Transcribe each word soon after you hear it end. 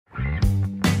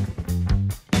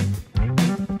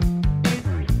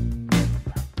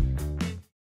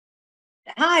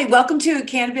Hi, welcome to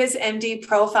CannabizMD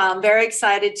Profile. I'm very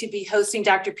excited to be hosting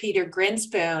Dr. Peter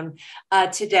Grinspoon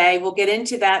today. We'll get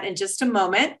into that in just a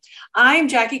moment. I'm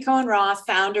Jacquie Cohen Roth,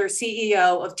 founder,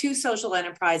 CEO of two social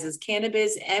enterprises,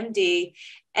 CannabizMD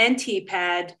and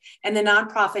TPAD, and the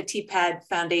nonprofit TPAD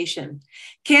Foundation.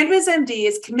 CannabizMD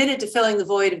is committed to filling the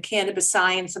void of cannabis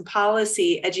science and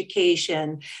policy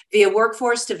education via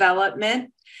workforce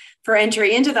development for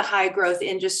entry into the high-growth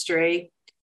industry,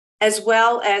 as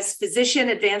well as physician,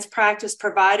 advanced practice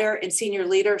provider, and senior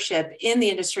leadership in the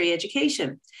industry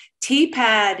education.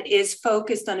 TPAD is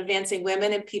focused on advancing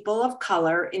women and people of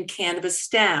color in cannabis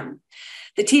STEM.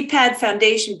 The TPAD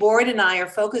Foundation board and I are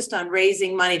focused on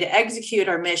raising money to execute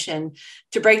our mission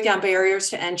to break down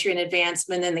barriers to entry and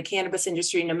advancement in the cannabis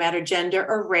industry, no matter gender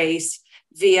or race,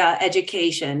 via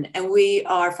education. And we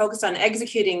are focused on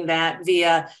executing that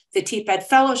via the TPAD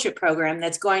Fellowship Program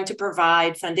that's going to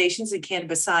provide foundations in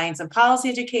cannabis science and policy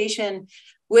education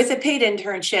with a paid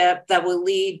internship that will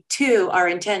lead to our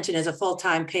intention as a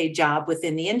full-time paid job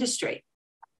within the industry.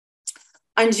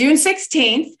 On June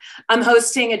 16th, I'm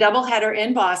hosting a doubleheader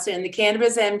in Boston, the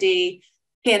CannabizMD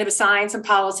Cannabis Science and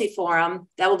Policy Forum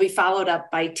that will be followed up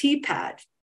by TPAD.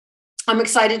 I'm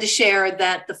excited to share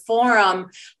that the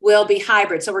forum will be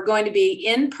hybrid. So we're going to be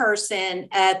in person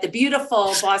at the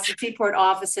beautiful Boston Seaport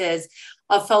offices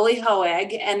of Foley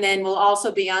Hoeg, and then we'll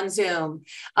also be on Zoom.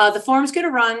 The forum's going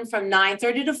to run from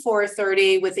 9:30 to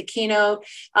 4:30 with a keynote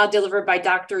delivered by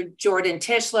Dr. Jordan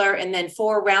Tischler, and then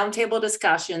 4 roundtable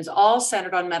discussions, all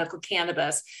centered on medical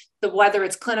cannabis, whether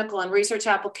it's clinical and research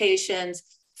applications,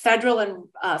 federal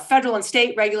and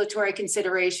state regulatory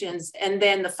considerations, and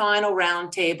then the final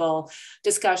roundtable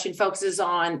discussion focuses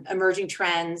on emerging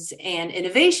trends and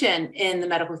innovation in the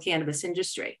medical cannabis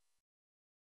industry.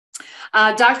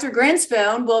 Dr.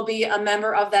 Grinspoon will be a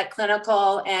member of that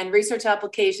clinical and research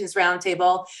applications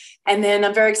roundtable, and then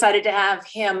I'm very excited to have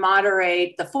him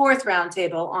moderate the 4th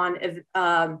roundtable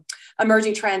on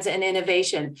emerging trends and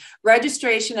innovation.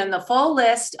 Registration and the full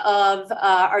list of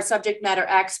our subject matter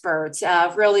experts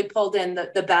really pulled in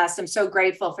the best. I'm so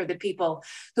grateful for the people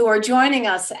who are joining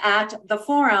us at the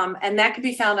forum, and that can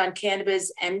be found on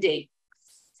CannabizMD.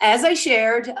 As I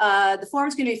shared, the forum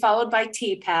is going to be followed by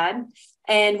TPAD.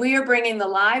 And we are bringing the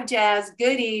live jazz,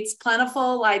 good eats,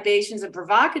 plentiful libations, and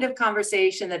provocative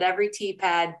conversation that every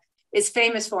TPAD is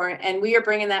famous for. And we are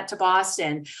bringing that to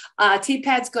Boston.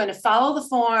 TPAD's going to follow the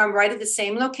forum right at the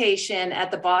same location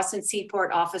at the Boston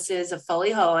Seaport offices of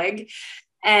Foley Hoeg.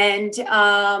 And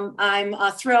I'm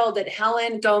thrilled that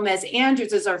Helen Gomez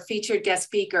Andrews is our featured guest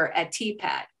speaker at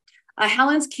TPAD.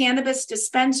 Helen's Cannabis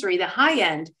Dispensary, the High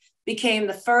End, became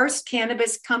the first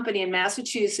cannabis company in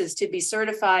Massachusetts to be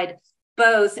certified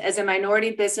both as a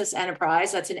minority business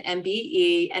enterprise, that's an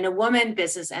MBE, and a woman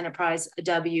business enterprise, a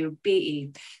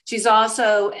WBE. She's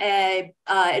also an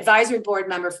advisory board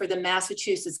member for the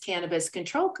Massachusetts Cannabis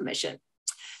Control Commission.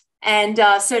 And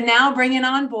so now bringing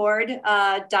on board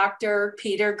Dr.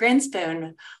 Peter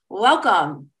Grinspoon.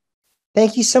 Welcome.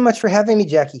 Thank you so much for having me,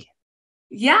 Jackie.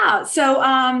 Yeah,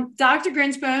 so Dr.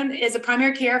 Grinspoon is a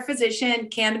primary care physician,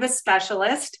 cannabis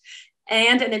specialist,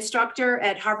 and an instructor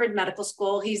at Harvard Medical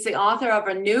School. He's the author of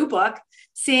a new book,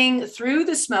 Seeing Through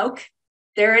the Smoke.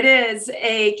 There it is,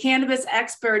 a cannabis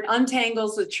expert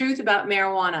untangles the truth about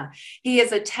marijuana. He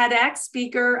is a TEDx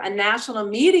speaker, a national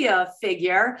media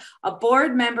figure, a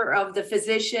board member of the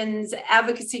physicians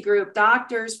advocacy group,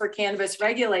 Doctors for Cannabis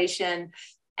Regulation,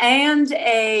 and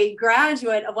a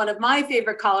graduate of one of my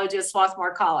favorite colleges,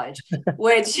 Swarthmore College,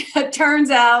 which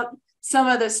turns out some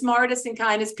of the smartest and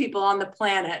kindest people on the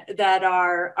planet that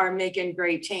are making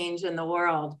great change in the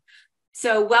world.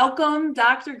 So welcome,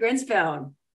 Dr.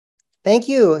 Grinspoon. Thank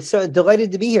you. So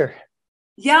delighted to be here.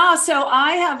 Yeah, so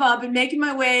I have been making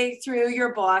my way through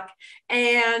your book,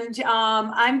 and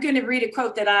I'm going to read a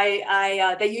quote that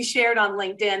that you shared on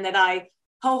LinkedIn that I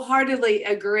wholeheartedly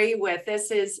agree with.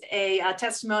 This is a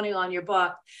testimonial on your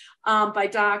book by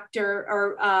Dr.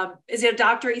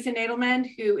 Ethan Nadelman,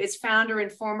 who is founder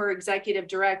and former executive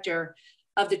director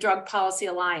of the Drug Policy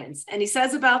Alliance. And he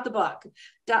says about the book,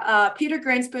 Peter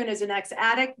Grinspoon is an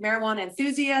ex-addict, marijuana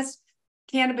enthusiast,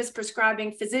 cannabis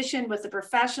prescribing physician with a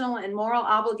professional and moral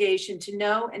obligation to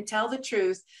know and tell the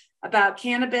truth about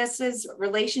cannabis's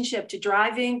relationship to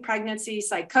driving, pregnancy,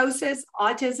 psychosis,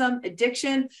 autism,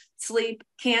 addiction, sleep,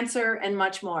 cancer, and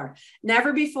much more.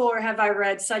 Never before have I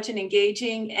read such an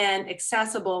engaging and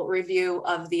accessible review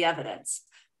of the evidence.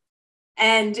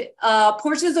 And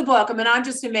portions of the book, I mean, I'm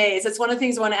just amazed. It's one of the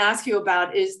things I want to ask you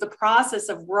about is the process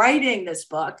of writing this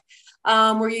book,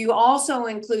 where you also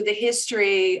include the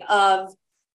history of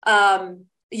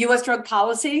U.S. drug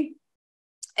policy,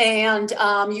 And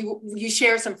you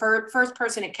share some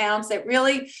first-person accounts that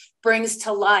really brings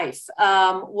to life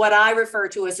what I refer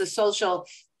to as a social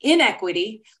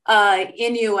inequity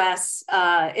in the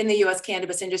U.S.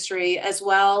 cannabis industry, as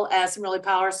well as some really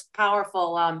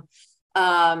powerful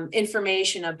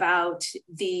information about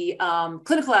the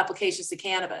clinical applications of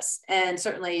cannabis, and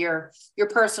certainly your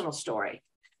personal story.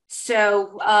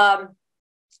 So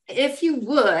if you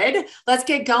would, let's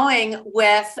get going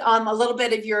with a little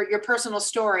bit of your personal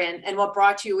story and what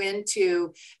brought you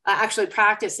into actually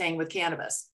practicing with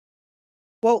cannabis.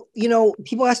 Well,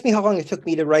 people ask me how long it took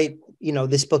me to write,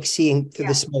 this book, Seeing Through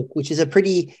the Smoke, which is a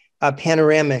pretty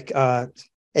panoramic,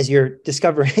 as you're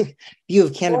discovering, view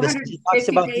of cannabis.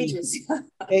 450 pages.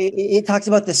 It talks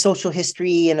about the social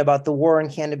history and about the war on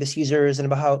cannabis users and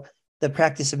about how the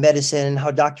practice of medicine and how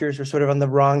doctors were sort of on the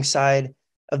wrong side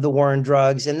of the war on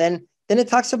drugs. And then it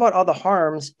talks about all the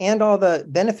harms and all the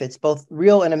benefits, both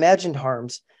real and imagined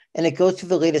harms. And it goes through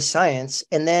the latest science.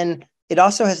 And then it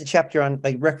also has a chapter on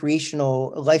like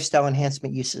recreational lifestyle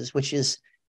enhancement uses, which is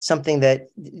something that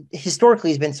historically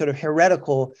has been sort of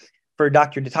heretical for a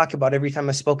doctor to talk about. Every time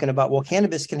I've spoken about, well,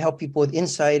 cannabis can help people with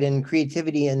insight and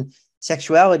creativity and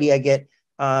sexuality, I get,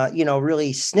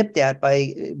 really snipped at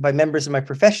by members of my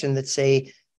profession that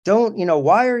say,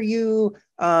 why are you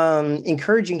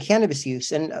encouraging cannabis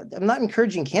use? And I'm not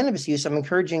encouraging cannabis use. I'm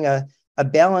encouraging a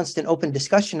balanced and open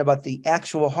discussion about the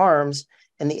actual harms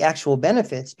and the actual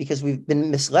benefits, because we've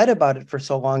been misled about it for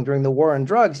so long during the war on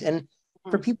drugs. And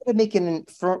for people to make an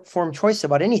informed choice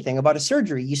about anything, about a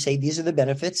surgery, you say, these are the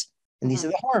benefits and these are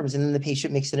the harms. And then the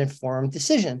patient makes an informed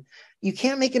decision. You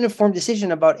can't make an informed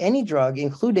decision about any drug,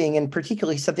 including and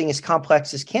particularly something as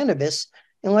complex as cannabis,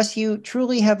 unless you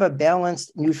truly have a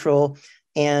balanced, neutral,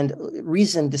 and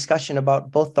reasoned discussion about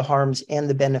both the harms and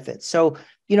the benefits. So,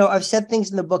 I've said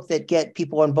things in the book that get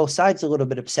people on both sides a little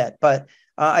bit upset, but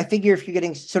I figure if you're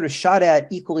getting sort of shot at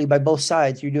equally by both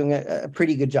sides, you're doing a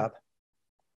pretty good job.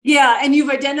 Yeah, and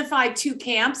you've identified two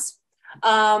camps,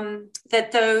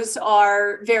 that those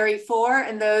are very for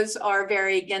and those are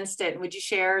very against it. Would you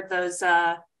share those,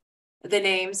 the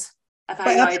names of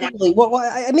how you Absolutely. Well,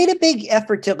 I made a big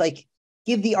effort to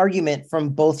give the argument from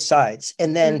both sides,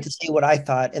 and then to say what I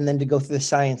thought, and then to go through the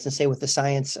science and say what the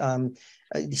science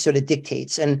sort of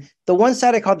dictates. And the one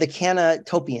side I called the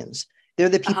Cannatopians. They're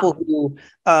the people who,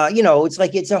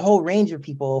 it's a whole range of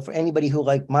people, for anybody who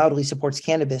mildly supports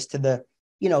cannabis to the,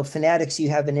 fanatics you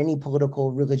have in any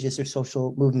political, religious, or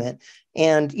social movement.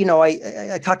 And,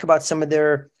 I talk about some of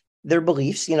their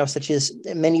beliefs, such as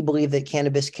many believe that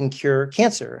cannabis can cure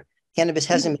cancer. Cannabis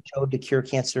hasn't been shown to cure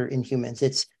cancer in humans.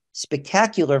 It's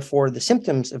spectacular for the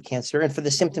symptoms of cancer and for the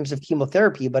symptoms of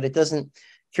chemotherapy, but it doesn't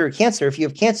cure cancer. If you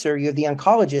have cancer, you have the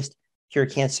oncologist cure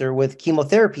cancer with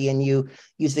chemotherapy, and you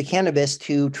use the cannabis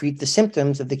to treat the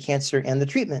symptoms of the cancer and the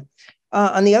treatment.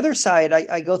 On the other side,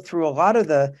 I go through a lot of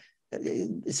the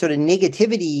sort of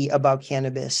negativity about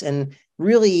cannabis, and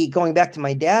really going back to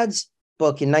my dad's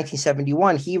book in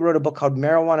 1971, he wrote a book called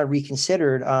Marijuana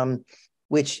Reconsidered,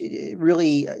 which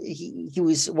really, he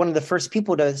was one of the first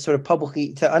people to sort of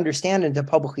publicly to understand and to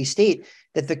publicly state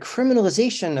that the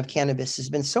criminalization of cannabis has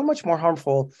been so much more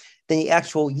harmful than the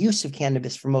actual use of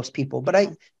cannabis for most people. But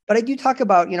I do talk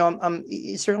about,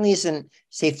 it certainly isn't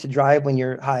safe to drive when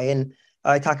you're high. And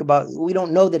I talk about, we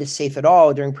don't know that it's safe at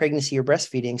all during pregnancy or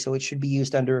breastfeeding. So it should be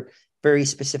used under very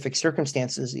specific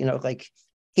circumstances, like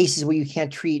cases where you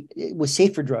can't treat with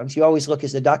safer drugs. You always look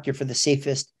as a doctor for the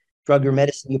safest drug or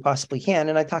medicine you possibly can.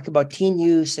 And I talk about teen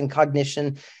use and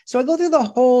cognition. So I go through the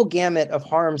whole gamut of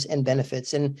harms and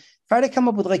benefits and try to come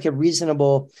up with a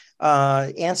reasonable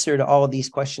answer to all of these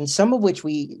questions, some of which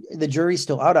the jury's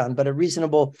still out on, but a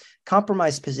reasonable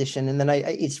compromise position. And then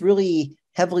it's really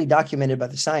heavily documented by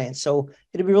the science. So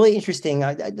it'll be really interesting.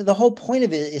 The whole point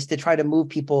of it is to try to move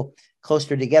people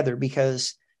closer together,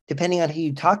 because depending on who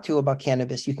you talk to about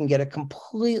cannabis, you can get a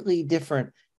completely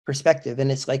different perspective.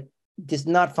 And it's does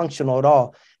not functional at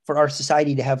all for our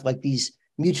society to have these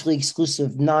mutually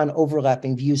exclusive,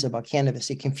 non-overlapping views about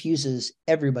cannabis. It confuses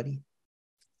everybody.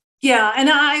 Yeah, and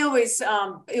I always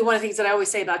one of the things that I always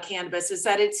say about cannabis is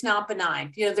that it's not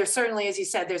benign. There's certainly, as you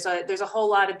said, there's a whole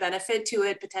lot of benefit to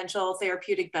it, potential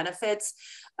therapeutic benefits,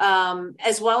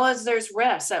 as well as there's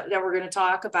risks that we're going to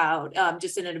talk about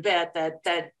just in a bit.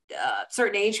 That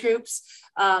certain age groups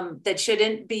that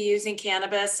shouldn't be using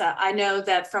cannabis. I know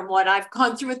that from what I've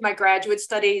gone through with my graduate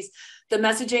studies, the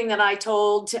messaging that I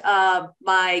told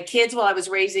my kids while I was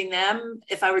raising them,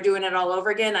 if I were doing it all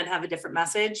over again, I'd have a different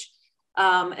message.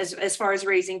 As far as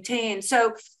raising teens.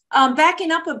 So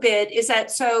backing up a bit,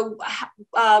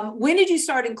 when did you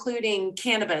start including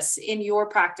cannabis in your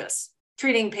practice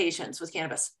treating patients with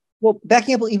cannabis? Well,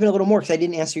 backing up even a little more, because I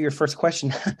didn't answer your first question.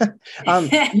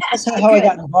 That's how I Good.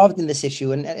 got involved in this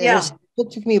issue. And Yeah.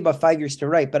 it took me about 5 years to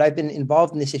write, but I've been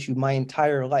involved in this issue my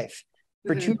entire life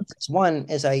for two reasons. One,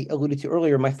 as I alluded to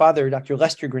earlier, my father, Dr.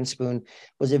 Lester Grinspoon,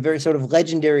 was a very sort of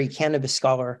legendary cannabis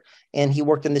scholar, and he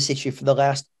worked on this issue for the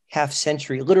last half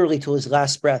century, literally till his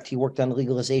last breath. He worked on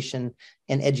legalization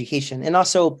and education. And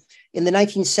also in the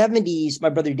 1970s, my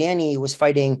brother Danny was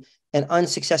fighting an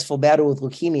unsuccessful battle with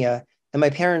leukemia. And my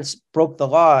parents broke the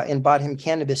law and bought him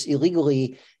cannabis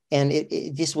illegally. And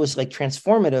it just was like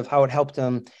transformative how it helped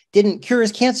him. Didn't cure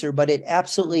his cancer, but it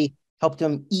absolutely helped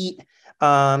him eat,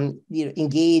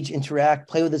 engage, interact,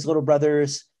 play with his little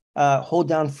brothers, hold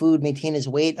down food, maintain his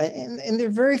weight. And there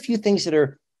are very few things that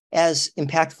are as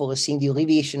impactful as seeing the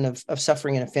alleviation of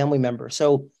suffering in a family member.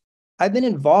 So I've been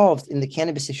involved in the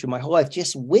cannabis issue my whole life,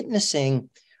 just witnessing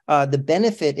the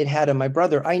benefit it had on my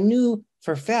brother. I knew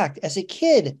for a fact as a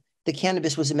kid that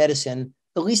cannabis was a medicine,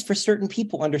 at least for certain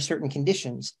people under certain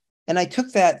conditions. And I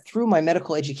took that through my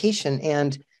medical education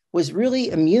and was really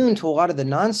immune to a lot of the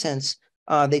nonsense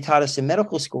they taught us in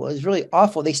medical school. It was really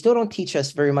awful. They still don't teach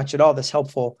us very much at all that's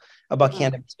helpful about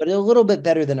cannabis, but a little bit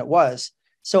better than it was.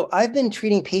 So I've been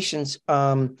treating patients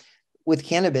with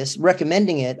cannabis,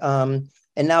 recommending it, and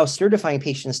now certifying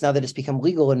patients now that it's become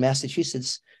legal in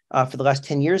Massachusetts for the last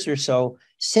 10 years or so,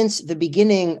 since the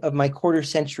beginning of my quarter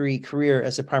century career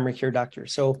as a primary care doctor.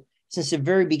 So since the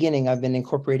very beginning, I've been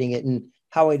incorporating it in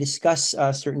how I discuss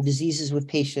certain diseases with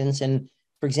patients. And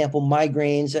for example,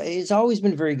 migraines, it's always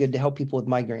been very good to help people with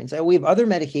migraines. We have other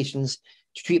medications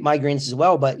to treat migraines as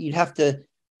well, but you'd have to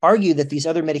argue that these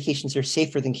other medications are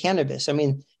safer than cannabis. I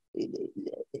mean,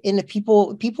 in the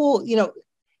people,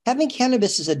 having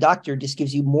cannabis as a doctor just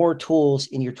gives you more tools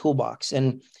in your toolbox.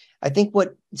 And I think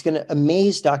what is going to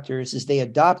amaze doctors as they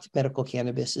adopt medical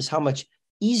cannabis is how much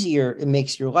easier it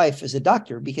makes your life as a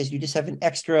doctor, because you just have an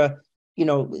extra,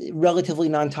 relatively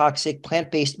non-toxic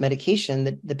plant-based medication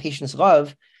that the patients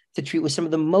love to treat with some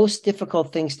of the most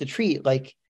difficult things to treat,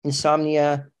 like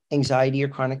insomnia, anxiety, or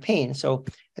chronic pain. So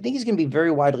I think it's going to be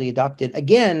very widely adopted,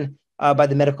 again, by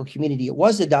the medical community. It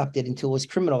was adopted until it was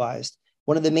criminalized.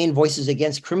 One of the main voices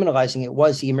against criminalizing it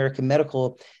was the American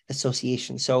Medical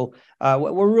Association. So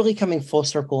we're really coming full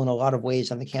circle in a lot of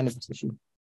ways on the cannabis issue.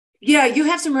 Yeah, you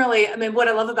have some really, what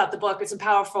I love about the book is some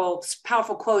powerful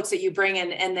quotes that you bring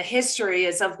in, and the history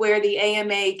is of where the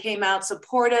AMA came out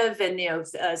supportive and,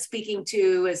 speaking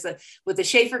to with the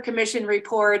Schaefer Commission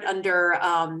report under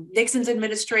Nixon's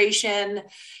administration,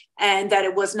 and that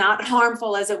it was not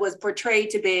harmful as it was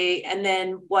portrayed to be. And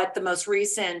then what the most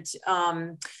recent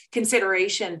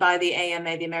consideration by the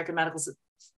AMA, the American Medical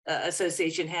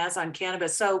Association, has on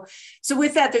cannabis. So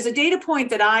with that, there's a data point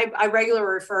that I regularly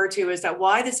refer to, is that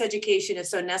why this education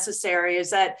is so necessary is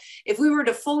that if we were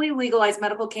to fully legalize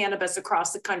medical cannabis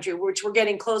across the country, which we're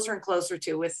getting closer and closer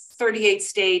to, with 38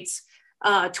 states,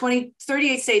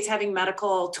 38 states having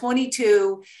medical,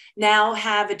 22 now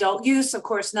have adult use. Of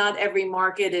course, not every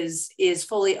market is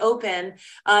fully open.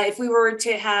 If we were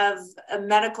to have a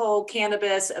medical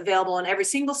cannabis available in every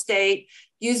single state,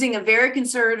 using a very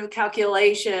conservative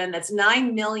calculation, that's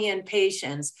 9 million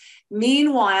patients.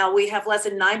 Meanwhile, we have less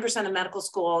than 9% of medical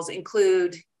schools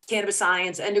include cannabis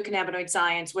science, endocannabinoid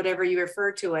science, whatever you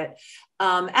refer to it,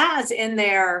 as in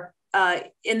their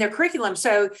curriculum.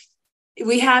 So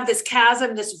we have this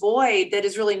chasm, this void that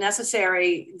is really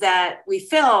necessary that we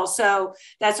fill. So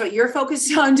that's what you're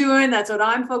focused on doing. That's what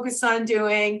I'm focused on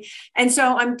doing. And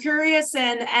so I'm curious,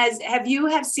 and have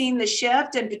you seen the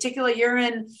shift, and particularly you're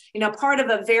in, part of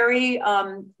a very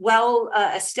well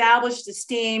established,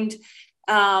 esteemed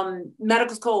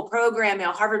medical school program,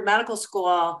 Harvard Medical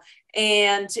School.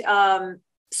 And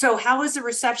so how is the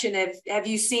reception? Have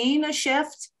you seen a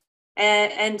shift?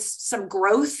 And some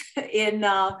growth in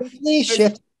definitely a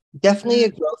shift, definitely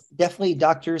a growth. Definitely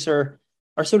doctors are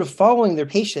sort of following their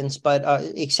patients, but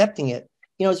accepting it.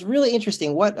 It's really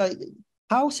interesting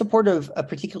how supportive a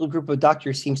particular group of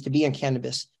doctors seems to be on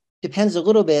cannabis depends a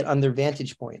little bit on their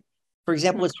vantage point. For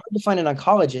example, it's hard to find an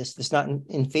oncologist that's not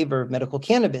in favor of medical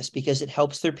cannabis because it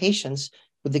helps their patients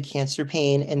with the cancer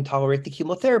pain and tolerate the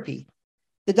chemotherapy.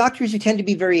 The doctors who tend to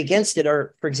be very against it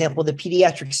are, for example, the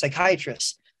pediatric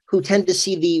psychiatrists, who tend to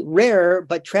see the rare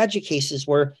but tragic cases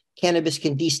where cannabis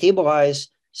can destabilize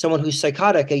someone who's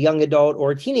psychotic, a young adult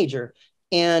or a teenager.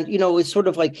 And, it's sort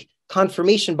of like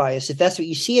confirmation bias. If that's what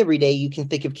you see every day, you can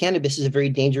think of cannabis as a very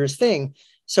dangerous thing.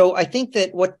 So I think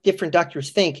that what different doctors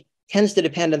think tends to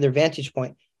depend on their vantage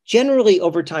point. generally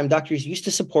over time, doctors used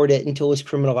to support it until it was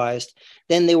criminalized.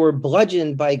 Then they were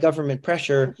bludgeoned by government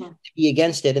pressure to be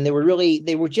against it. And they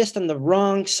were just on the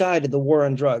wrong side of the war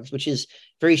on drugs, which is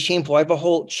very shameful. I have a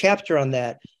whole chapter on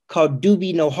that called Do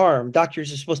Be No Harm.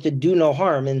 Doctors are supposed to do no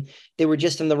harm. And they were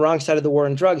just on the wrong side of the war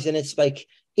on drugs. And it's like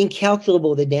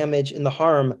incalculable, the damage and the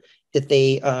harm that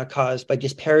they caused by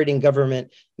just parroting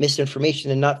government misinformation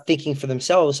and not thinking for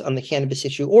themselves on the cannabis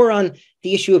issue or on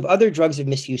the issue of other drugs of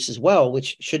misuse as well,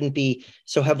 which shouldn't be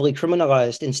so heavily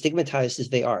criminalized and stigmatized as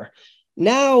they are.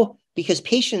 Now, because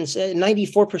patients,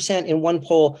 94% in one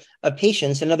poll of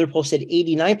patients, another poll said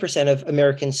 89% of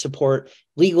Americans support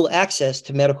legal access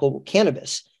to medical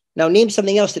cannabis. Now, name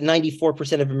something else that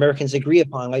 94% of Americans agree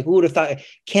upon. Like, who would have thought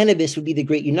cannabis would be the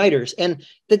great uniters? And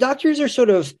the doctors are sort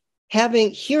of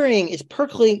hearing is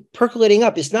percolating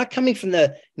up. It's not coming from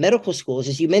the medical schools.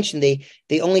 As you mentioned,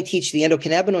 they only teach the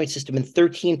endocannabinoid system in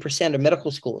 13% of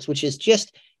medical schools, which is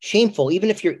just shameful. Even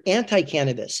if you're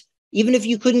anti-cannabis, even if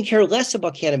you couldn't care less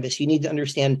about cannabis, you need to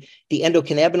understand the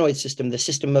endocannabinoid system, the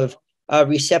system of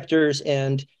receptors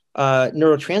and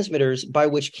neurotransmitters by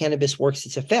which cannabis works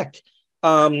its effect.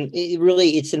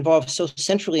 It's involved so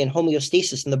centrally in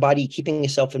homeostasis in the body, keeping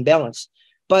itself in balance.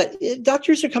 But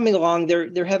doctors are coming along.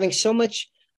 They're having so much,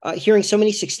 hearing so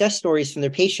many success stories from their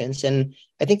patients, and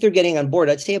I think they're getting on board.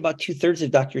 I'd say about 2/3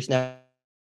 of doctors now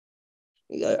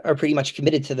are pretty much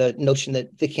committed to the notion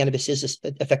that the cannabis is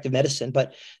effective medicine.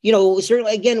 But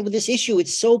certainly, again, with this issue,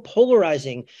 it's so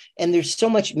polarizing, and there's so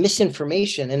much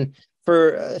misinformation. And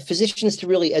for physicians to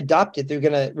really adopt it, they're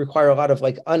going to require a lot of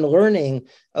unlearning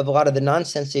of a lot of the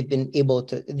nonsense they've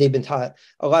been taught,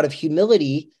 a lot of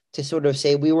humility to sort of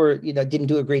say didn't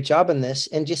do a great job on this,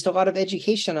 and just a lot of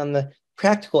education on the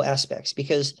practical aspects.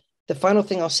 Because the final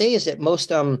thing I'll say is that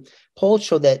most polls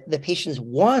show that the patients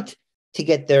want to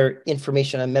get their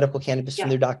information on medical cannabis from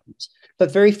their doctors,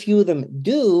 but very few of them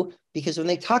do, because when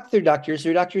they talk to their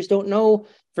doctors don't know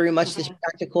very much that's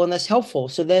practical and that's helpful.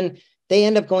 So then they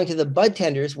end up going to the bud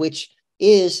tenders, which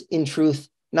is in truth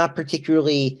not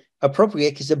particularly appropriate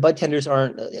because the bud tenders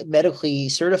aren't medically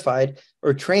certified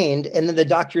or trained. And then the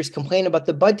doctors complain about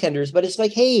the bud tenders, but it's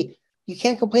like, hey, you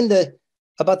can't complain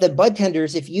about the bud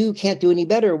tenders if you can't do any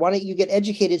better. Why don't you get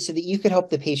educated so that you could help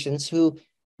the patients who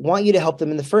want you to help them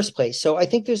in the first place? So I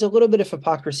think there's a little bit of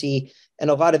hypocrisy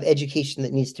and a lot of education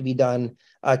that needs to be done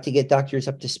to get doctors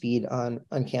up to speed on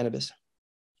cannabis.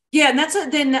 Yeah, and that's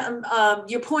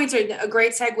your points are a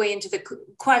great segue into the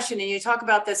question, and you talk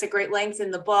about this at great length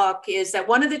in the book, is that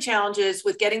one of the challenges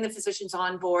with getting the physicians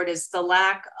on board is the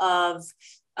lack of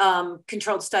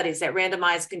controlled studies, that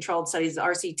randomized controlled studies,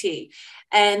 RCT.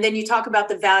 And then you talk about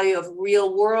the value of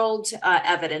real world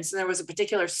evidence, and there was a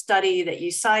particular study that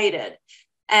you cited.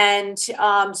 And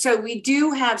so we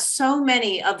do have so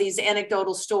many of these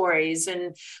anecdotal stories,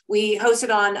 and we hosted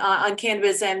on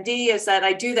CannabizMD is that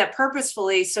I do that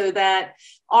purposefully so that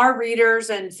our readers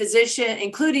and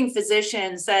including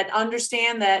physicians, that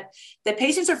understand that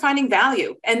patients are finding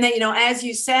value. And that, as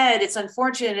you said, it's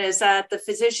unfortunate is that the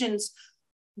physicians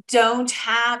don't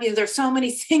have, there's so many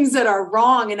things that are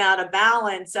wrong and out of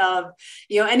balance of,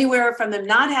 anywhere from them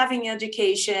not having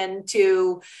education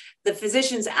to the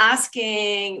physicians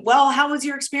asking, well, how was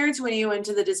your experience when you went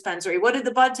to the dispensary? What did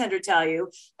the bud tender tell you?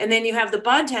 And then you have the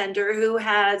bud tender who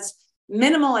has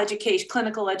minimal education,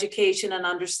 clinical education and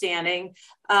understanding,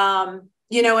 and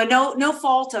no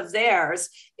fault of theirs.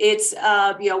 It's,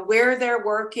 where they're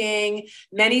working.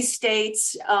 Many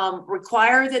states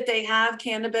require that they have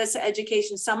cannabis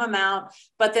education, some amount,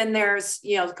 but then there's,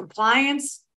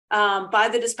 compliance by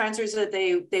the dispensaries that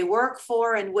they work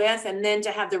for and with, and then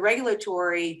to have the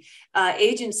regulatory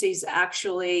agencies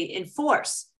actually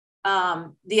enforce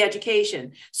the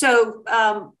education. So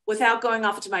without going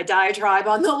off into my diatribe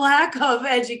on the lack of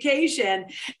education,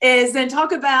 is then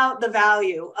talk about the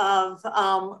value of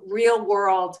real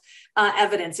world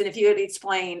evidence. And if you would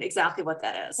explain exactly what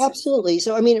that is. Absolutely.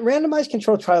 So, randomized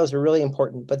controlled trials are really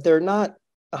important, but they're not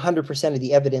 100% of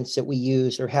the evidence that we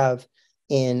use or have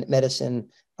in medicine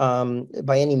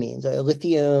by any means.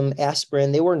 Lithium,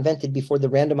 aspirin, they were invented before the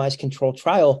randomized controlled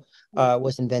trial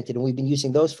was invented, and we've been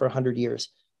using those for 100 years.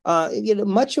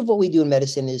 Much of what we do in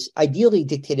medicine is ideally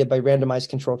dictated by randomized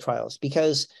controlled trials,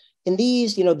 because in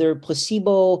these, they're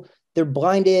placebo, they're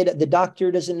blinded. The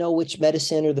doctor doesn't know which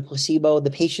medicine or the placebo,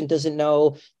 the patient doesn't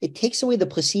know. It takes away the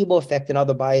placebo effect and all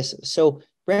the biases. So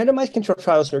randomized controlled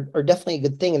trials are definitely a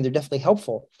good thing, and they're definitely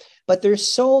helpful. But there's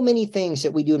so many things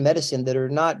that we do in medicine that are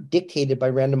not dictated by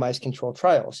randomized controlled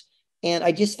trials. And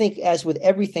I just think, as with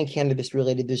everything cannabis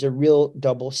related, there's a real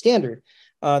double standard.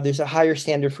 there's a higher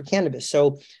standard for cannabis.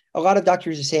 So a lot of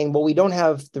doctors are saying, well, we don't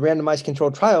have the randomized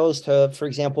controlled trials to, for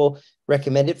example,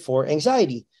 recommend it for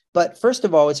anxiety. But first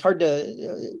of all, it's hard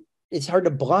to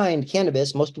blind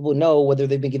cannabis. Most people know whether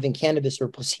they've been given cannabis or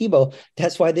placebo.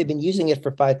 That's why they've been using it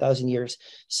for 5,000 years.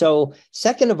 So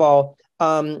second of all,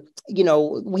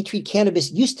 we treat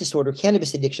cannabis use disorder,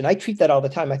 cannabis addiction. I treat that all the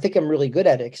time. I think I'm really good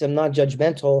at it because I'm not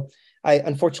judgmental. I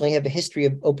unfortunately have a history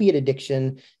of opiate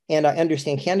addiction and I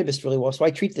understand cannabis really well. So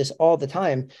I treat this all the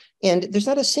time. And there's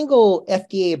not a single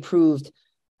FDA approved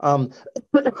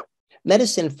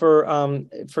medicine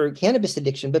for cannabis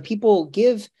addiction, but people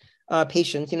give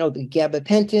patients, the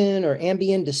gabapentin or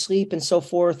Ambien to sleep and so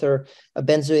forth, or a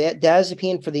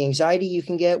benzodiazepine for the anxiety you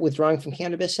can get withdrawing from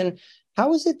cannabis. And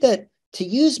how is it that to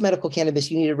use medical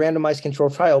cannabis, you need a randomized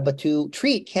controlled trial, but to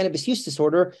treat cannabis use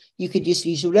disorder, you could just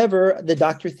use whatever the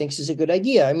doctor thinks is a good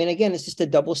idea? I mean, again, it's just a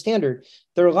double standard.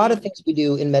 There are a lot of things we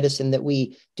do in medicine that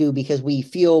we do because we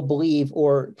feel, believe,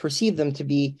 or perceive them to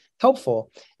be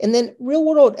helpful. And then real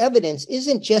world evidence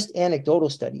isn't just anecdotal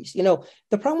studies.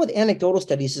 The problem with anecdotal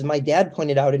studies, as my dad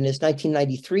pointed out in his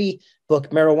 1993 book,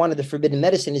 Marijuana, the Forbidden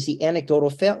Medicine, is the anecdotal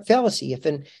fallacy.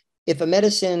 If a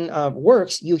medicine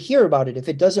works, you hear about it. If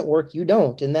it doesn't work, you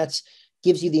don't. And that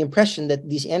gives you the impression that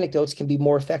these anecdotes can be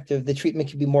more effective. The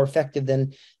treatment can be more effective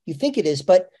than you think it is.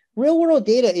 But real world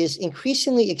data is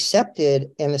increasingly accepted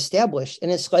and established.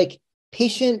 And it's like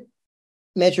patient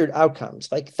measured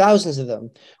outcomes, like thousands of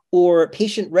them, or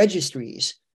patient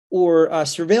registries, or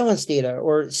surveillance data,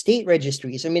 or state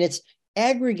registries. I mean, it's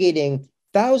aggregating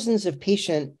thousands of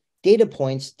patient data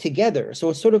points together. So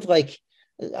it's sort of like,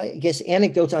 I guess,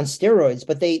 anecdotes on steroids,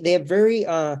 but they have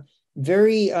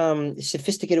very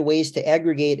sophisticated ways to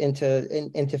aggregate and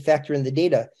to factor in the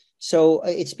data. So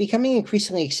it's becoming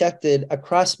increasingly accepted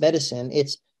across medicine.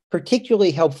 It's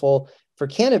particularly helpful for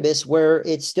cannabis, where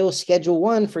it's still Schedule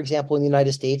I, for example, in the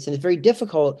United States, and it's very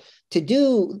difficult to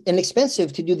do and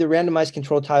expensive to do the randomized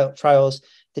controlled trials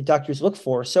that doctors look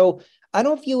for. So I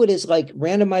don't view it as like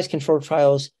randomized controlled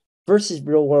trials versus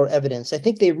real world evidence. I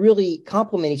think they really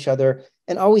complement each other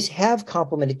and always have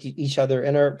complemented each other,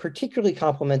 and are particularly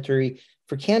complementary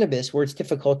for cannabis, where it's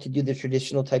difficult to do the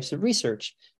traditional types of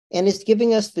research. And it's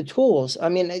giving us the tools. I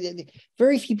mean,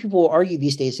 very few people argue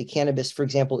these days that cannabis, for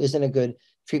example, isn't a good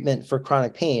treatment for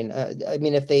chronic pain. I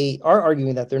mean, if they are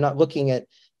arguing that, they're not looking at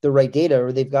the right data,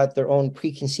 or they've got their own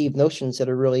preconceived notions that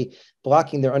are really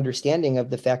blocking their understanding of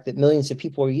the fact that millions of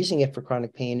people are using it for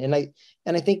chronic pain. And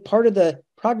I think part of the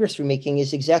progress we're making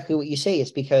is exactly what you say.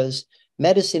 It's because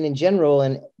medicine in general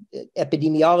and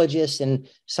epidemiologists and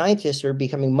scientists are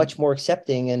becoming much more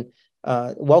accepting and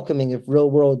welcoming of real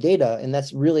world data. And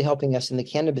that's really helping us in the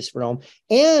cannabis realm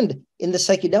and in the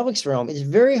psychedelics realm. It's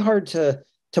very hard to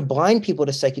blind people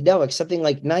to psychedelics. Something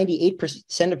like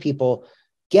 98% of people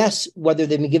guess whether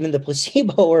they've been given the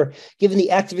placebo or given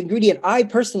the active ingredient. I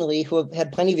personally, who have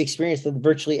had plenty of experience with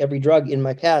virtually every drug in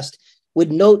my past,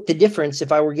 would note the difference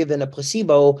if I were given a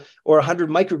placebo or 100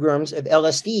 micrograms of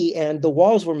LSD and the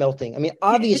walls were melting. I mean,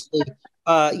 obviously,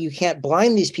 you can't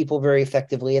blind these people very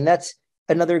effectively. And that's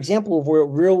another example of where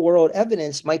real world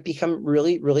evidence might become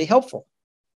really, really helpful.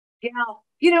 Yeah.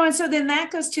 And so then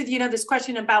that goes to, this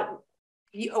question about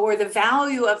or the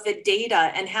value of the data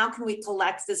and how can we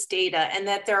collect this data, and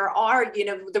that there are,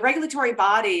 the regulatory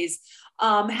bodies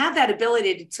have that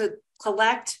ability to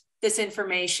collect this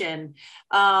information,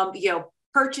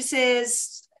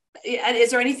 purchases.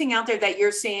 Is there anything out there that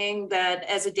you're seeing that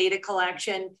as a data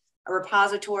collection, a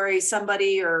repository,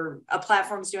 somebody or a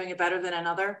platform is doing it better than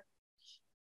another?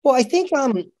 Well, I think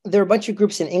there are a bunch of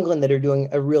groups in England that are doing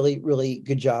a really, really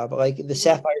good job. Like the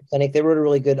Sapphire Clinic, they wrote a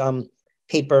really good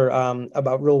paper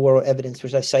about real world evidence,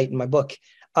 which I cite in my book.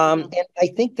 And I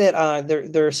think that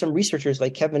there are some researchers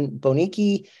like Kevin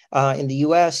Bonicki in the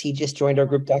US. He just joined our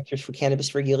group, Doctors for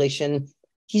Cannabis Regulation.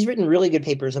 He's written really good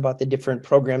papers about the different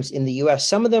programs in the US.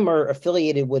 Some of them are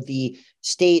affiliated with the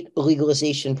state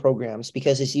legalization programs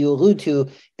because, as you allude to,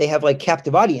 they have like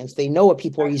captive audience. They know what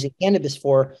people are using cannabis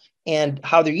for and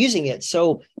how they're using it.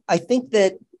 So I think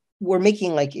that we're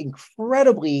making like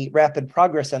incredibly rapid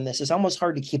progress on this. It's almost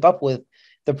hard to keep up with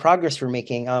the progress we're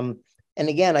making. And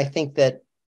again, I think that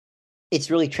it's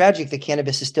really tragic that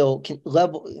cannabis is still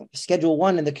Schedule I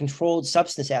in the Controlled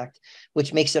Substance Act,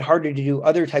 which makes it harder to do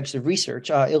other types of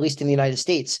research, at least in the United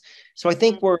States. So I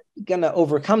think we're going to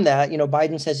overcome that.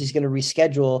 Biden says he's going to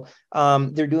reschedule.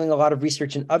 They're doing a lot of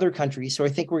research in other countries. So I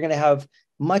think we're going to have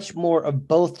much more of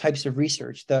both types of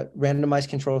research, the randomized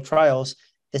controlled trials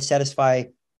that satisfy,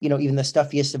 even the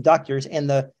stuffiest of doctors, and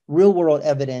the real world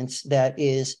evidence that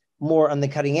is more on the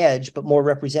cutting edge, but more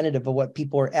representative of what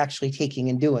people are actually taking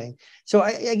and doing. So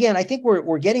I think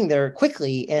we're getting there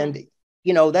quickly. And,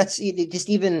 that's just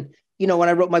even, when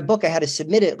I wrote my book, I had to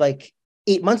submit it like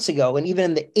 8 months ago. And even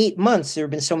in the 8 months, there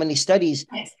have been so many studies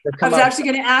that I come was out. actually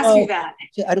going to ask you that.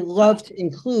 I'd love to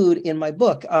include in my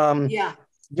book. Yeah.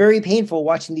 Very painful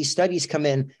watching these studies come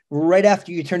in right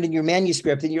after you turned in your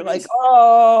manuscript and you're like,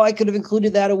 oh, I could have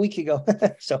included that a week ago.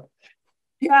 So.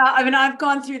 Yeah, I mean, I've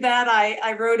gone through that.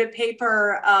 I wrote a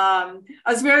paper. I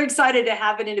was very excited to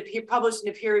have it published in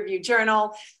a peer-reviewed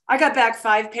journal. I got back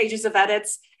 5 pages of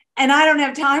edits, and I don't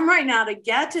have time right now to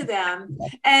get to them.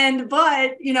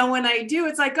 But when I do,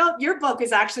 it's like, oh, your book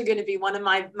is actually going to be one of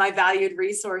my valued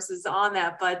resources on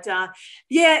that. But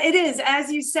yeah, it is. As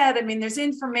you said, I mean, there's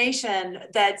information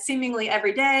that seemingly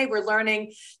every day we're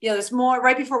learning. There's more.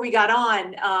 Right before we got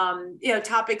on,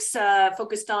 topics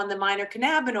focused on the minor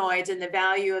cannabinoids and the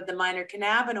value of the minor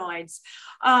cannabinoids.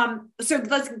 So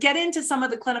let's get into some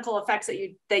of the clinical effects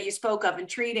that you spoke of in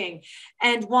treating.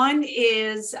 And one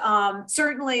is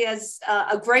certainly as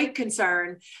a great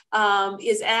concern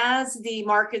is as the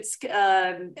markets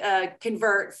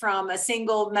convert from a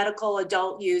single medical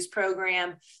adult use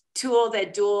program to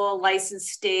that dual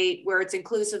license state where it's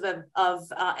inclusive of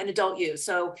an adult use.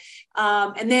 So,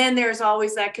 and then there's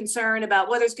always that concern about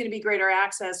whether there's going to be greater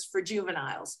access for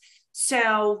juveniles.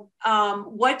 So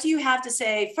what do you have to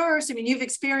say first? I mean, you've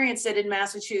experienced it in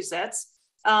Massachusetts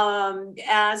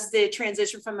as the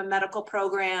transition from a medical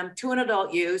program to an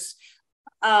adult use.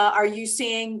 Are you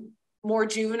seeing more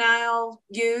juvenile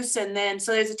use? And then,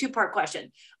 so there's a 2-part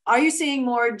question. Are you seeing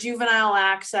more juvenile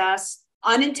access,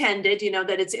 unintended,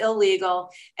 that it's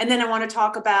illegal? And then I want to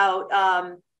talk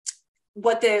about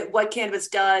what cannabis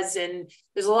does. And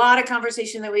there's a lot of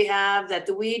conversation that we have that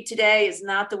the weed today is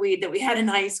not the weed that we had in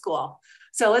high school.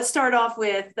 So let's start off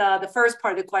with the first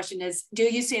part of the question is, do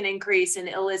you see an increase in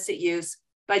illicit use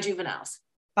by juveniles?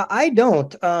 I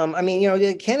don't. I mean,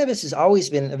 the cannabis has always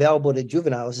been available to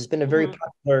juveniles. It's been a very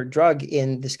popular drug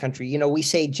in this country. We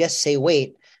say just say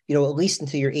wait, at least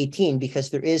until you're 18, because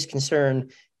there is concern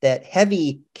that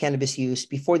heavy cannabis use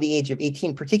before the age of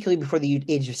 18, particularly before the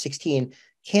age of 16,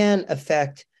 can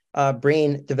affect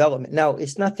brain development. Now,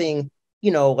 it's nothing,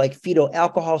 like fetal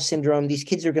alcohol syndrome. These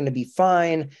kids are going to be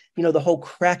fine. The whole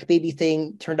crack baby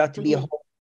thing turned out to be a whole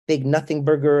big nothing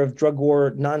burger of drug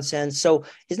war nonsense. So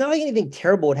it's not like anything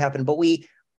terrible would happen, but we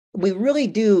really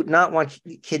do not want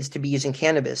kids to be using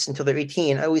cannabis until they're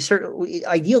 18. We certainly,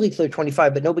 ideally till they're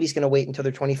 25, but nobody's going to wait until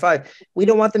they're 25. We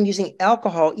don't want them using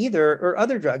alcohol either or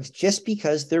other drugs just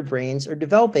because their brains are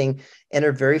developing and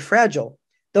are very fragile.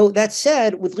 Though that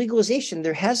said, with legalization,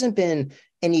 there hasn't been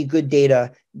any good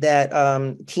data that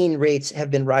teen rates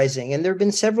have been rising. And there have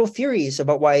been several theories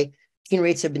about why teen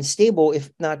rates have been stable, if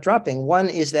not dropping. One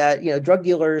is that, drug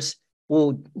dealers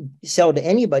will sell to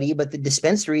anybody, but the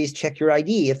dispensaries check your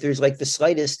ID. If there's like the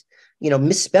slightest,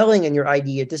 misspelling in your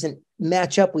ID, it doesn't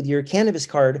match up with your cannabis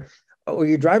card or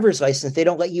your driver's license, they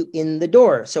don't let you in the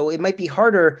door. So it might be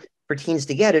harder for teens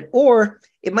to get it, or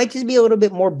it might just be a little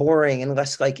bit more boring and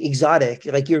less like exotic.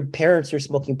 Like your parents are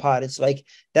smoking pot. It's like,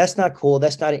 that's not cool.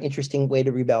 That's not an interesting way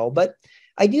to rebel. But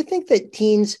I do think that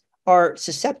teens are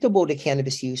susceptible to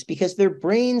cannabis use because their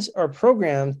brains are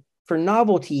programmed for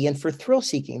novelty and for thrill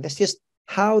seeking. That's just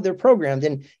how they're programmed.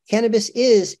 And cannabis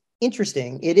is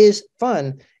interesting. It is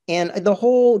fun. And the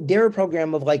whole DARE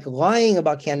program of like lying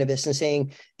about cannabis and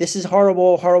saying, this is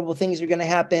horrible, horrible things are going to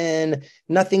happen,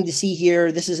 nothing to see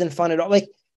here, this isn't fun at all. Like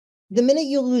the minute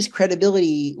you lose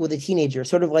credibility with a teenager,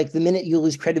 sort of like the minute you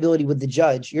lose credibility with the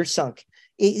judge, you're sunk.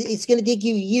 It's going to take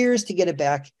you years to get it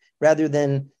back rather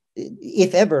than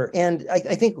if ever. And I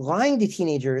think lying to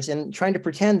teenagers and trying to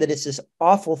pretend that it's this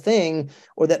awful thing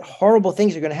or that horrible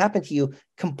things are going to happen to you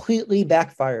completely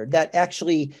backfired. That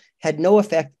actually had no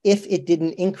effect if it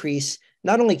didn't increase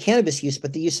not only cannabis use,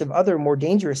 but the use of other more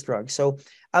dangerous drugs. So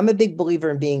I'm a big believer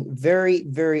in being very,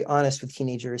 very honest with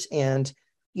teenagers. And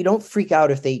you don't freak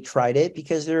out if they tried it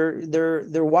because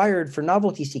they're wired for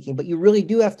novelty seeking, but you really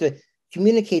do have to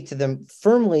communicate to them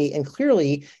firmly and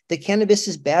clearly that cannabis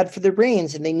is bad for their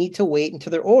brains and they need to wait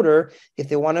until they're older if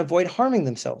they want to avoid harming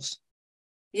themselves.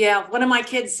 Yeah, one of my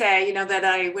kids say,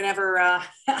 that whenever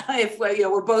if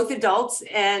we're both adults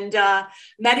and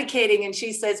medicating, and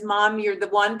she says, "Mom, you're the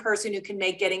one person who can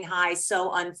make getting high so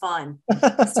unfun."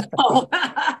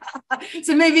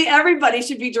 So maybe everybody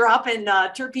should be dropping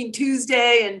Terpene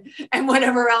Tuesday and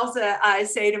whatever else I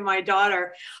say to my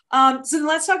daughter. So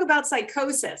let's talk about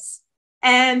psychosis.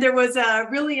 And there was a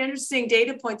really interesting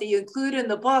data point that you include in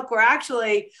the book where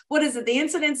actually, the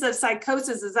incidence of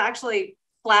psychosis is actually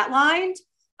flatlined.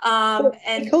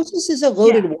 And psychosis is a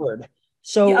loaded word.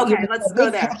 So, Okay, let's a go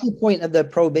big there. talking point of the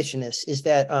prohibitionists is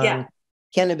that Yeah.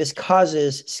 cannabis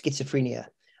causes schizophrenia.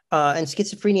 And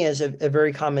schizophrenia is a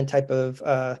very common type of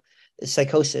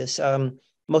psychosis.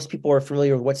 Most people are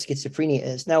familiar with what schizophrenia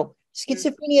is. Now,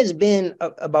 schizophrenia has been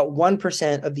about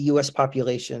 1% of the US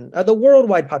population, the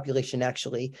worldwide population,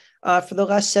 actually, for the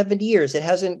last 70 years. It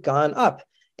hasn't gone up.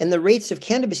 And the rates of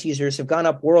cannabis users have gone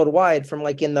up worldwide from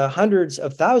like in the hundreds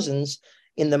of thousands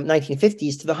in the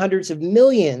 1950s to the hundreds of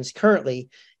millions currently.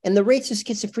 And the rates of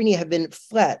schizophrenia have been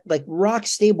flat, like rock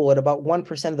stable at about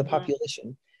 1% of the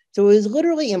population. So it is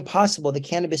literally impossible that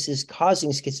cannabis is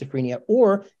causing schizophrenia,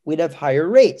 or we'd have higher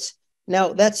rates.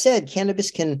 Now, that said, cannabis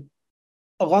can,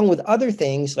 along with other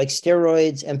things like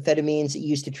steroids, amphetamines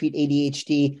used to treat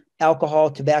ADHD, alcohol,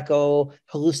 tobacco,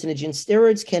 hallucinogens,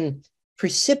 steroids can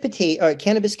precipitate, or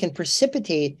cannabis can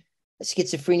precipitate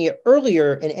schizophrenia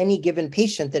earlier in any given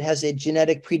patient that has a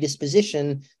genetic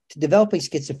predisposition to developing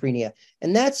schizophrenia.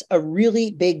 And that's a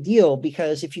really big deal,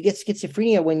 because if you get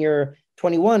schizophrenia when you're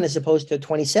 21 as opposed to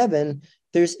 27,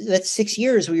 that's 6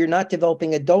 years where you're not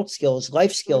developing adult skills,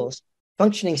 life skills,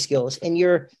 functioning skills, and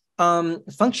your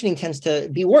functioning tends to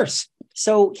be worse.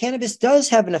 So cannabis does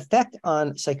have an effect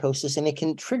on psychosis, and it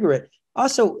can trigger it.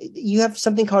 Also, you have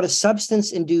something called a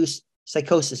substance-induced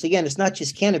psychosis. Again, it's not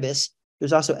just cannabis.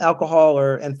 There's also alcohol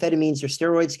or amphetamines or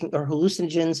steroids or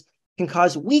hallucinogens can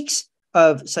cause weeks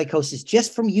of psychosis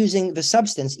just from using the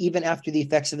substance, even after the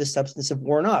effects of the substance have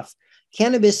worn off.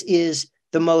 Cannabis is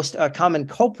the most common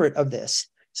culprit of this.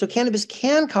 So cannabis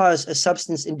can cause a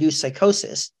substance-induced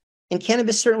psychosis, and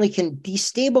cannabis certainly can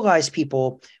destabilize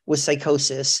people with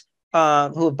psychosis who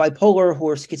have bipolar, who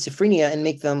are schizophrenia, and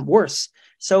make them worse.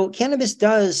 So cannabis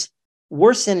does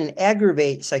worsen and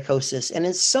aggravate psychosis, and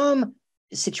in some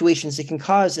situations it can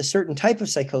cause a certain type of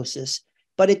psychosis,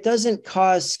 but it doesn't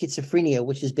cause schizophrenia,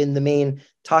 which has been the main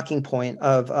talking point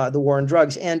of the war on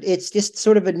drugs. And it's just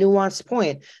sort of a nuanced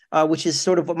point, which is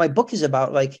sort of what my book is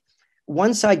about. Like,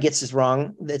 one side gets this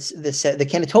wrong. The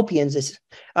Cannatopians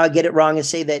get it wrong and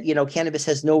say that, cannabis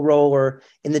has no role or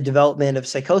in the development of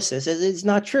psychosis. It's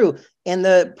not true. And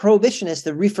the prohibitionists,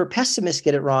 the reefer pessimists,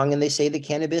 get it wrong, and they say that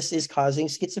cannabis is causing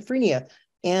schizophrenia.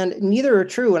 And neither are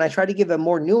true. And I try to give a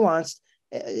more nuanced,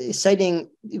 citing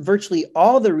virtually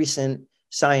all the recent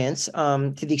science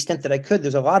to the extent that I could.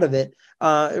 There's a lot of it,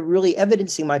 really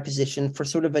evidencing my position for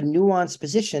sort of a nuanced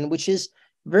position, which is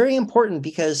very important,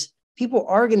 because people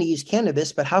are going to use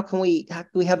cannabis, but how can we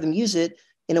have them use it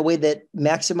in a way that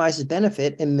maximizes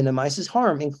benefit and minimizes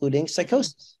harm, including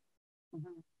psychosis?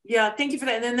 Yeah, thank you for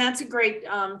that. And then that's a great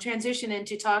transition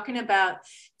into talking about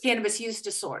cannabis use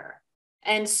disorder.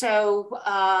 And so,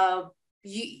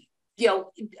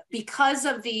 because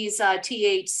of these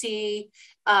THC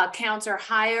counts are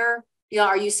higher,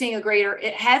 are you seeing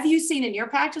have you seen in your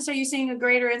practice, are you seeing a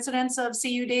greater incidence of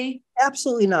CUD?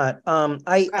 Absolutely not.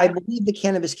 I believe that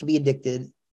cannabis can be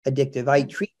addictive. I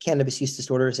treat cannabis use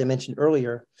disorder, as I mentioned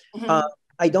earlier.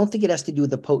 I don't think it has to do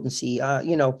with the potency.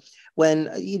 When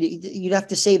you'd have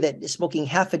to say that smoking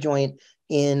half a joint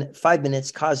in 5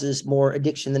 minutes causes more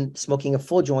addiction than smoking a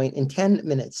full joint in 10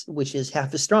 minutes, which is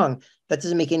half as strong. That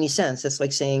doesn't make any sense. That's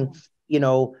like saying,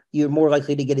 you're more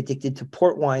likely to get addicted to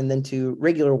port wine than to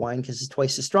regular wine because it's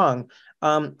twice as strong.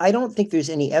 I don't think there's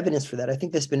any evidence for that. I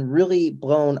think that's been really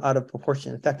blown out of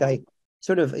proportion. In fact, I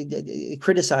sort of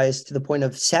criticized to the point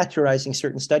of satirizing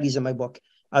certain studies in my book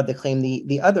that claim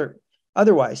the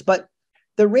otherwise. But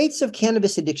the rates of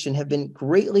cannabis addiction have been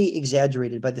greatly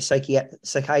exaggerated by the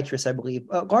psychiatrists, I believe,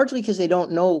 largely because they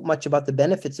don't know much about the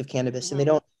benefits of cannabis, and they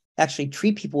don't actually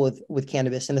treat people with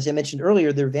cannabis. And as I mentioned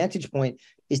earlier, their vantage point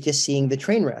is just seeing the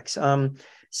train wrecks. But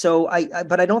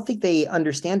I don't think they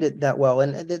understand it that well.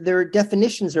 And their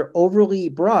definitions are overly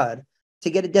broad. To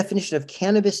get a definition of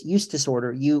cannabis use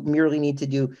disorder, you merely need to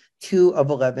do 2 of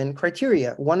 11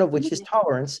 criteria, one of which is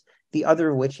tolerance, the other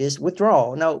of which is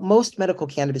withdrawal. Now, most medical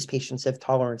cannabis patients have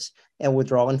tolerance and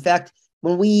withdrawal. In fact,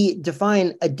 when we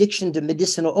define addiction to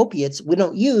medicinal opiates, we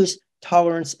don't use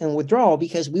tolerance and withdrawal,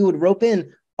 because we would rope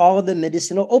in all of the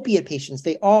medicinal opiate patients.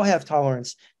 They all have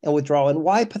tolerance and withdrawal. And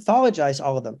why pathologize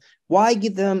all of them? Why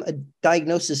give them a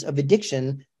diagnosis of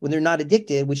addiction when they're not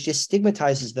addicted, which just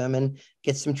stigmatizes them and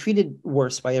gets them treated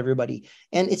worse by everybody?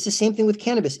 And it's the same thing with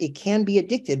cannabis. It can be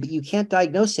addicted, but you can't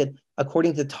diagnose it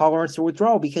according to tolerance or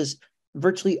withdrawal, because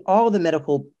virtually all the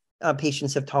medical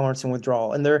patients have tolerance and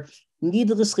withdrawal, and they're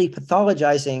needlessly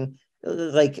pathologizing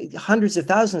like hundreds of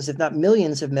thousands, if not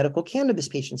millions, of medical cannabis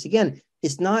patients. Again,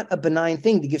 it's not a benign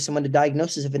thing to give someone a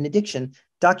diagnosis of an addiction.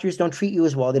 Doctors don't treat you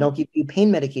as well. They don't give you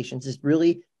pain medications. It's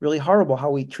really, really horrible how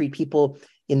we treat people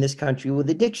in this country with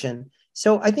addiction.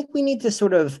 So I think we need to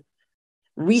sort of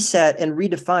reset and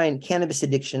redefine cannabis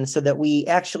addiction so that we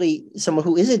actually, someone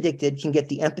who is addicted can get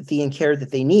the empathy and care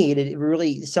that they need. It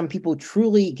really, some people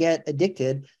truly get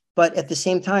addicted, but at the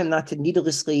same time, not to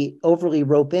needlessly overly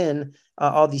rope in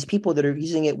all these people that are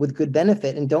using it with good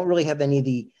benefit and don't really have any of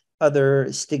the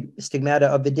other stigmata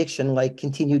of addiction, like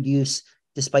continued use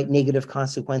despite negative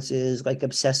consequences, like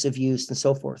obsessive use and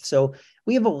so forth. So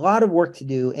we have a lot of work to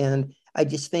do. And I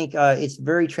just think it's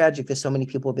very tragic that so many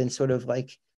people have been sort of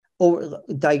like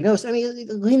diagnosed. I mean,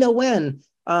 Lena Wen,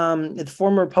 the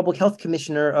former public health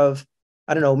commissioner of,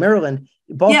 I don't know, Maryland,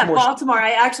 Baltimore. Yeah,